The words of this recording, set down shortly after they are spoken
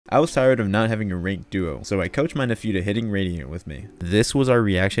I was tired of not having a ranked duo, so I coached my nephew to hitting Radiant with me. This was our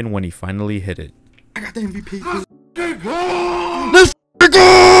reaction when he finally hit it. I got the MVP. Let's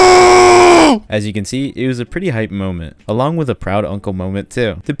go! As you can see, it was a pretty hype moment, along with a proud uncle moment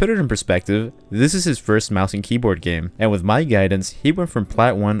too. To put it in perspective, this is his first mouse and keyboard game, and with my guidance, he went from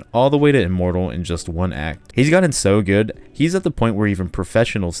Plat 1 all the way to Immortal in just one act. He's gotten so good, he's at the point where even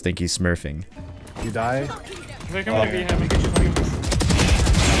professionals think he's smurfing. You die?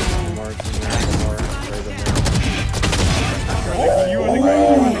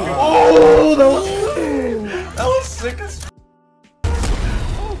 Oh, that was sick as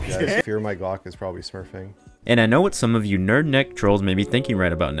Guys, fear my Glock is probably smurfing. And I know what some of you nerd neck trolls may be thinking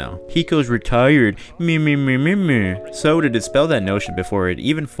right about now. Hiko's retired. Me. So to dispel that notion before it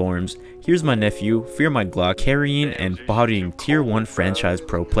even forms, here's my nephew, Fear My Glock, carrying and bodying tier 1 franchise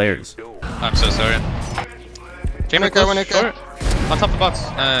pro players. I'm so sorry. Chamber close, short. On top of the box.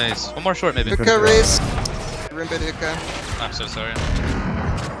 Nice. One more short maybe. Hookah race. Rimbit hookah. I'm so sorry.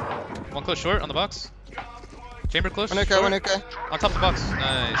 One close short on the box. Chamber close. One hookah, one hookah. On top of the box.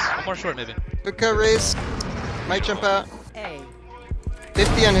 Nice. One more short maybe. Hookah race. Might jump out.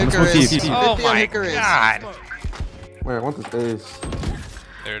 50 on hookah race. 50 Oh on my hookah race. god. Wait, I want this ace.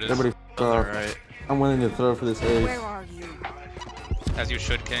 There it is. Everybody f off. Alright. I'm willing to throw for this ace. Where are you? As you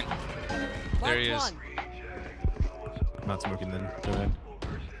should, King. There he is. I'm not smoking then. Go ahead.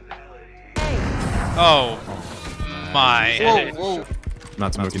 Oh my. Whoa, whoa.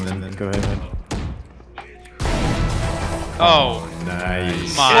 Not smoking then. Go ahead. Oh.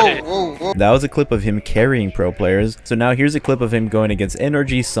 Nice. My. Whoa, whoa. That was a clip of him carrying pro players, so now here's a clip of him going against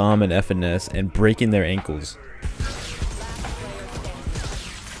NRG, Som, and FNS and breaking their ankles.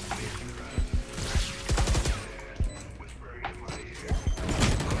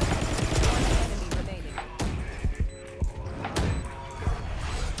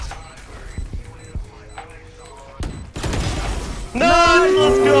 Nice!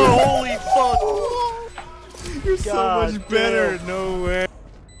 Let's go! Holy fuck! You're so much better. No way.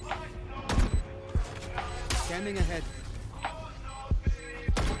 Standing ahead.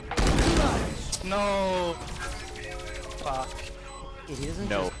 No. Fuck. It isn't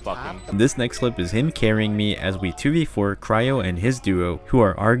No just fucking. This next clip is him carrying me as we 2v4 Cryo and his duo, who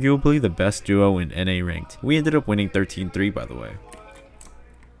are arguably the best duo in NA ranked. We ended up winning 13-3 by the way.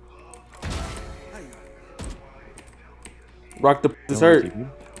 Rock the this hurt.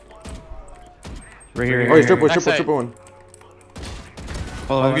 Right here. Oh, he's triple one.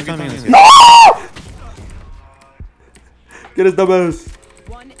 Oh, good timing. Get his doubles.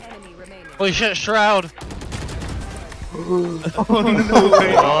 one enemy remaining. Holy shit, Shroud. Oh no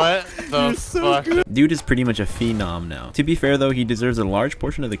way. What the fuck? Dude is pretty much a phenom now. To be fair though, he deserves a large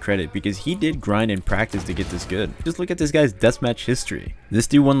portion of the credit because he did grind and practice to get this good. Just look at this guy's deathmatch history. This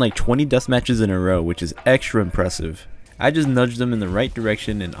dude won like 20 deathmatches in a row, which is extra impressive. I just nudged him in the right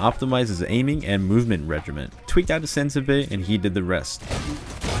direction and optimized his aiming and movement regimen. Tweaked out his sense a bit and he did the rest.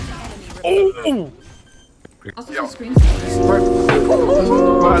 Oh! Oh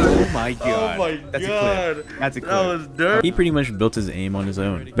my god. Oh my That's god. a clip. That's a clip. That was dirt. He pretty much built his aim on his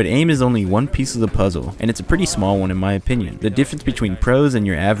own. But aim is only one piece of the puzzle, and it's a pretty small one in my opinion. The difference between pros and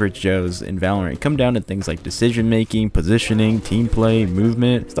your average Joes in Valorant come down to things like decision making, positioning, team play,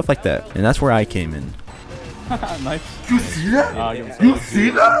 movement, stuff like that. And that's where I came in. Nice. You see that? You see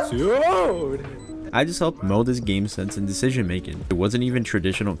that? Dude. I just helped mold his game sense and decision making. It wasn't even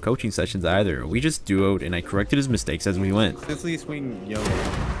traditional coaching sessions either. We just duoed and I corrected his mistakes as we went. Sicily swing yellow.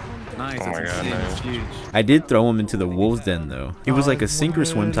 Nice. Oh my god, That's huge. I did throw him into the wolves den though. It was like a sink or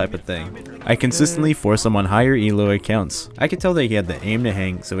swim type of thing. I consistently forced him on higher elo accounts. I could tell that he had the aim to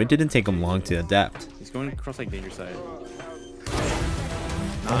hang, so it didn't take him long to adapt. He's going across like danger side.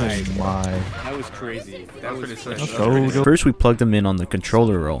 Nice. Oh my. That was crazy. That was First we plugged him in on the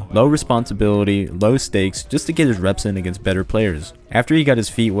controller role. Low responsibility, low stakes, just to get his reps in against better players. After he got his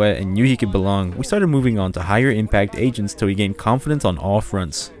feet wet and knew he could belong, we started moving on to higher impact agents till he gained confidence on all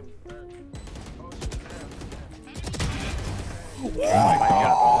fronts. Oh my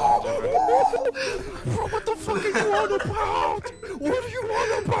god. What the fuck are you on about? What are you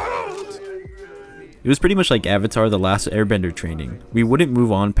on about? It was pretty much like Avatar The Last Airbender training. We wouldn't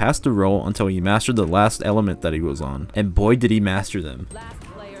move on past the role until he mastered the last element that he was on. And boy did he master them. Last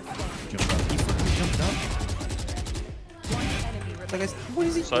player standing. jumped up. One enemy remaining. Like, what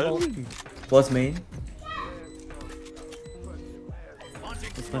is he doing? Plus main.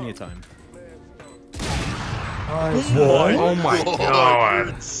 There's plenty of time. Oh my god.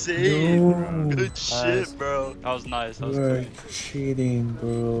 Good save. Good shit, bro. That was nice. That was great. Cheating,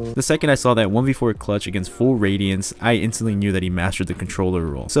 bro. The second I saw that 1v4 clutch against full radiance, I instantly knew that he mastered the controller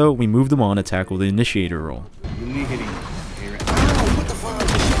role. So we moved him on to tackle the initiator role. Really hitting.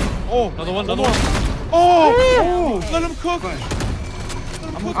 Oh, another one, another one. Oh! Let him cook.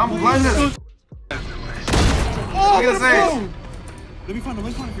 I'm blinded. Oh, look at this. Let me find a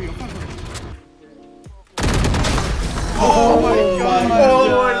for you. Oh my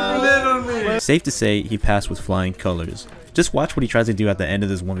god. Literally. Safe to say, he passed with flying colors. Just watch what he tries to do at the end of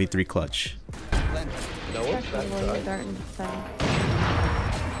this 1v3 clutch.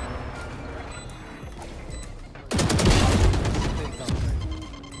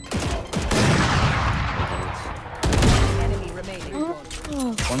 Enemy remaining.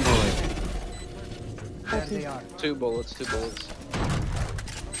 One bullet. Two bullets, two bullets.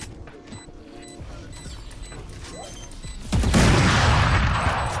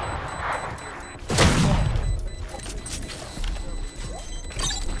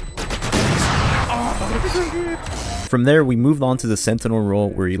 From there, we moved on to the Sentinel role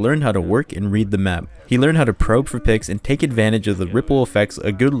where he learned how to work and read the map. He learned how to probe for picks and take advantage of the ripple effects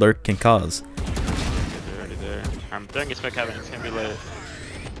a good lurk can cause. Already there. I'm throwing a smoke heaven, it's gonna be late.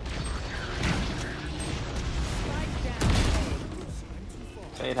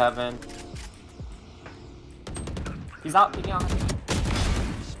 Fade heaven. He's out, peeking out.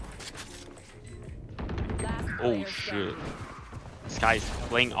 Oh shit. This guy's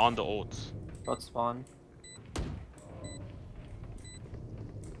playing on the ults. Both spawn.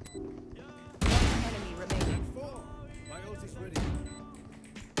 Enemy remaining.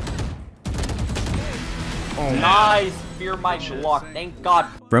 Oh, nice! Fear my block, thank god.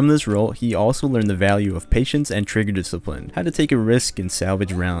 From this role, he also learned the value of patience and trigger discipline, how to take a risk and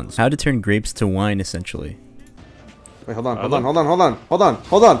salvage rounds, how to turn grapes to wine essentially. Wait, hold on.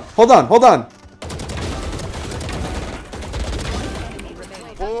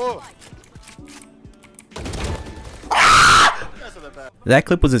 That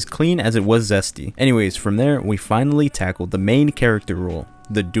clip was as clean as it was zesty. Anyways, from there, we finally tackled the main character role,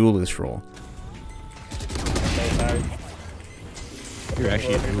 the duelist role. You're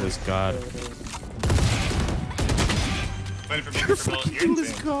actually a duelist god.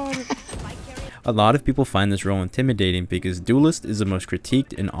 A lot of people find this role intimidating because duelist is the most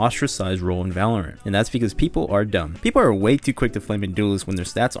critiqued and ostracized role in Valorant, and that's because people are dumb. People are way too quick to flame in duelists when their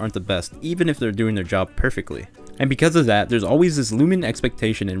stats aren't the best, even if they're doing their job perfectly. And because of that, there's always this looming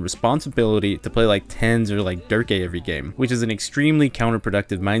expectation and responsibility to play like tens or like Durkee every game, which is an extremely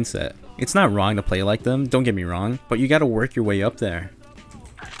counterproductive mindset. It's not wrong to play like them, don't get me wrong, but you gotta work your way up there.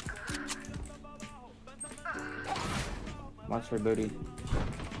 Watch her booty.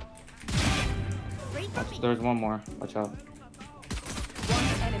 There's one more. Watch out.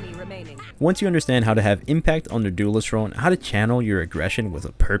 One enemy remaining. Once you understand how to have impact on the duelist role and how to channel your aggression with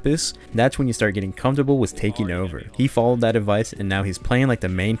a purpose, that's when you start getting comfortable with taking over. He followed that advice and now he's playing like the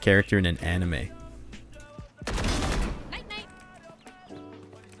main character in an anime.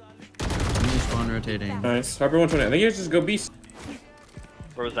 Spawn rotating. Nice. Harper 120. I think you just go beast.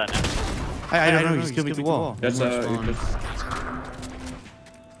 Where was that now? I don't know. He's killed me to the wall. That's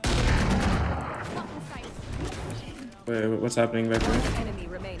Wait, what's happening back there? Enemy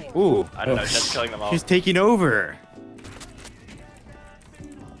remaining. Ooh. I don't know, just killing them all. He's taking over.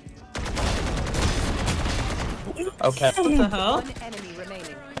 Okay. What the hell? One enemy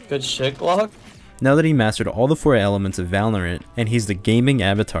remaining. Good shit, Glock. Now that he mastered all the 4 elements of Valorant, and he's the gaming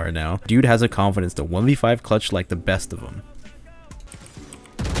avatar now, dude has a confidence to 1v5 clutch like the best of them.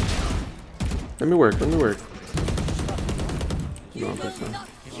 Let me work.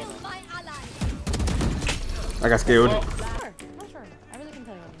 I got scared. Not sure. I really can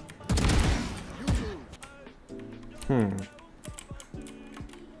tell you.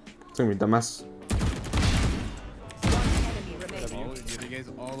 It's gonna be dumbass. One enemy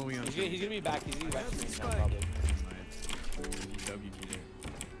remaining. He's gonna be back. He's gonna be back now, probably.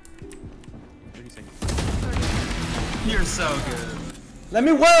 You're so good. Let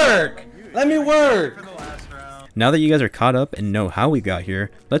me work. Now that you guys are caught up and know how we got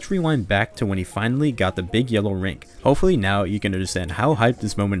here, let's rewind back to when he finally got the big yellow rank. Hopefully now you can understand how hyped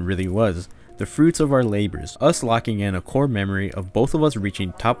this moment really was. The fruits of our labors, us locking in a core memory of both of us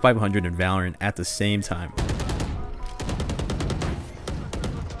reaching top 500 in Valorant at the same time.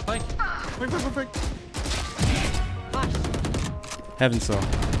 Heaven saw.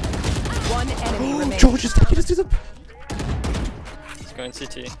 One enemy remaining. George is taking us to the... It's going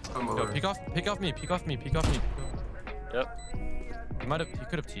CT. Yo, peek off me. Yep. He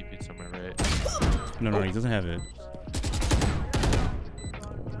could have TP'd somewhere, right? No, he doesn't have it.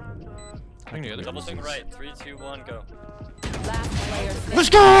 I think the other Double swing right. 3, 2, 1, go. Last player standing. Let's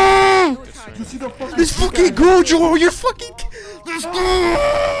go! You see the fucking Let's fucking go, Joel! You're fucking. Let's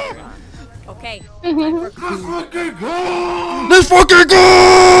go! Okay. Let's fucking go! Let's fucking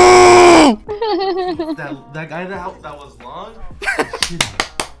go! That guy that was long?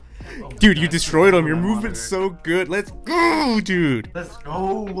 Dude, you destroyed him. Your movement's so good. Let's go, dude. Let's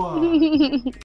go!